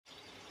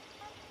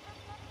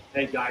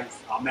Hey guys,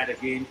 I'm Matt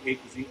again, A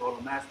to Z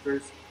Auto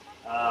Masters.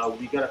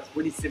 We got a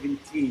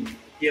 2017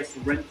 Kia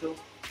Sorento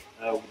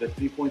with a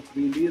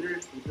 3.3 liter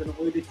with an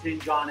oil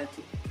change on it,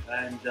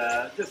 and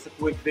just a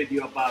quick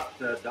video about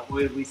the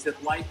oil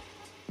reset light.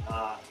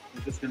 I'm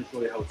just going to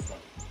show you how it's done.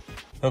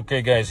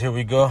 Okay guys, here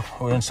we go.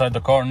 We're inside the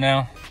car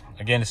now.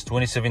 Again, it's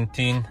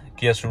 2017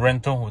 Kia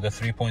Sorento with a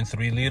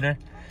 3.3 liter.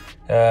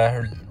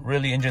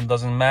 Really, engine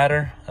doesn't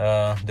matter.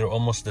 They're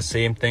almost the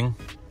same thing.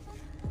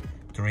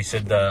 To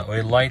reset the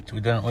oil light,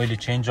 we did an oil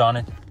change on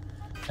it,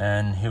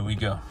 and here we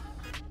go.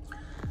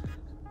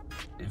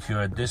 If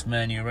you're at this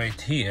menu right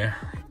here,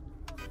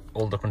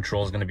 all the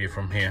control is going to be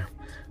from here.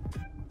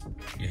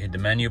 You hit the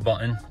menu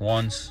button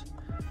once,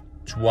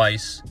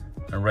 twice,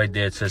 and right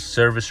there it says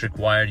service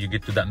required. You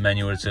get to that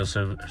menu where it says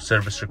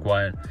service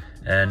required,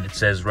 and it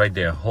says right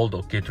there, hold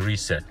OK to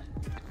reset.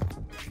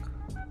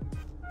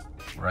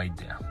 Right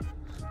there.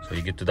 So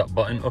you get to that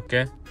button,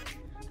 OK,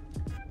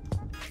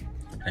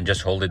 and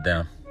just hold it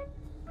down.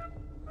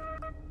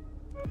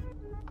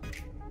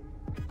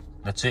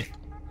 That's it.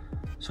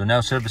 So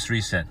now service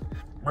reset.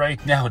 Right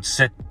now it's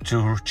set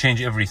to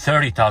change every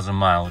 30,000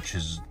 miles, which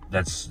is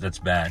that's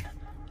bad.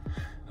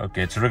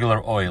 Okay, it's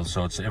regular oil,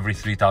 so it's every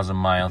 3,000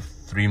 miles,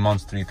 3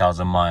 months,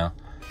 3,000 miles.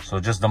 So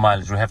just the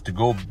mileage. We have to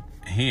go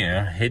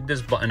here, hit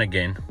this button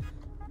again,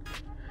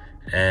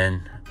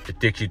 and it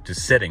takes you to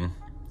setting,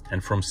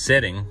 and from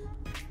setting,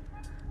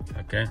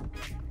 okay,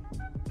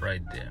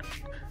 right there,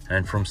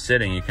 and from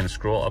setting you can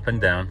scroll up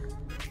and down,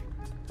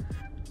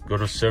 go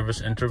to service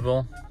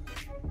interval.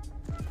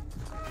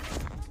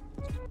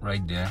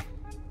 Right there,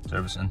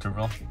 service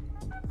interval,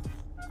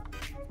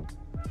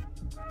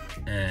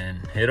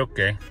 and hit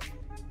OK.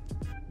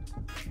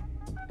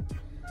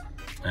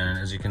 And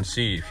as you can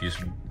see, if you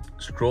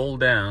scroll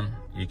down,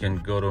 you can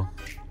go to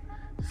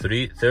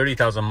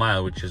 30,000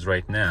 miles, which is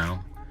right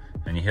now,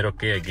 and you hit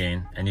OK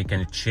again, and you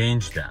can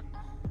change that.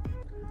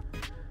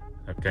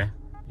 Okay,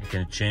 you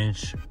can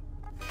change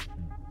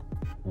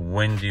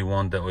when do you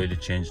want the oil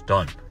change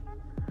done.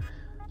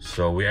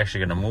 So we're actually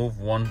gonna move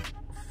one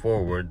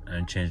forward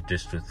and change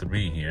this to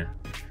 3 here,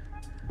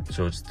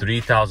 so it's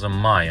 3,000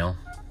 miles,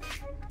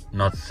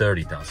 not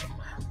 30,000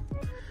 miles,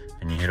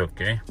 and you hit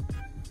OK.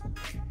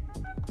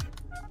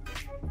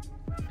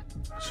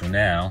 So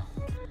now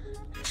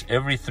it's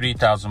every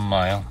 3,000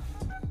 miles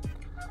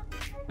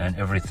and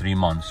every 3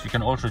 months. You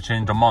can also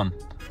change the month,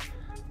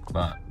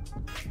 but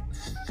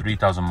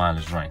 3,000 miles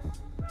is right,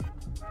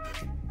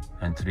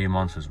 and 3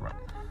 months is right.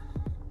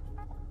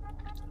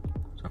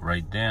 So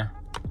right there,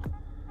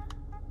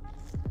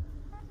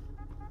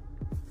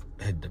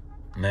 hit the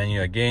menu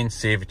again,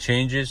 save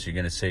changes. You're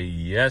gonna say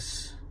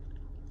yes,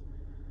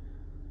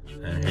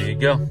 and here you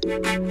go.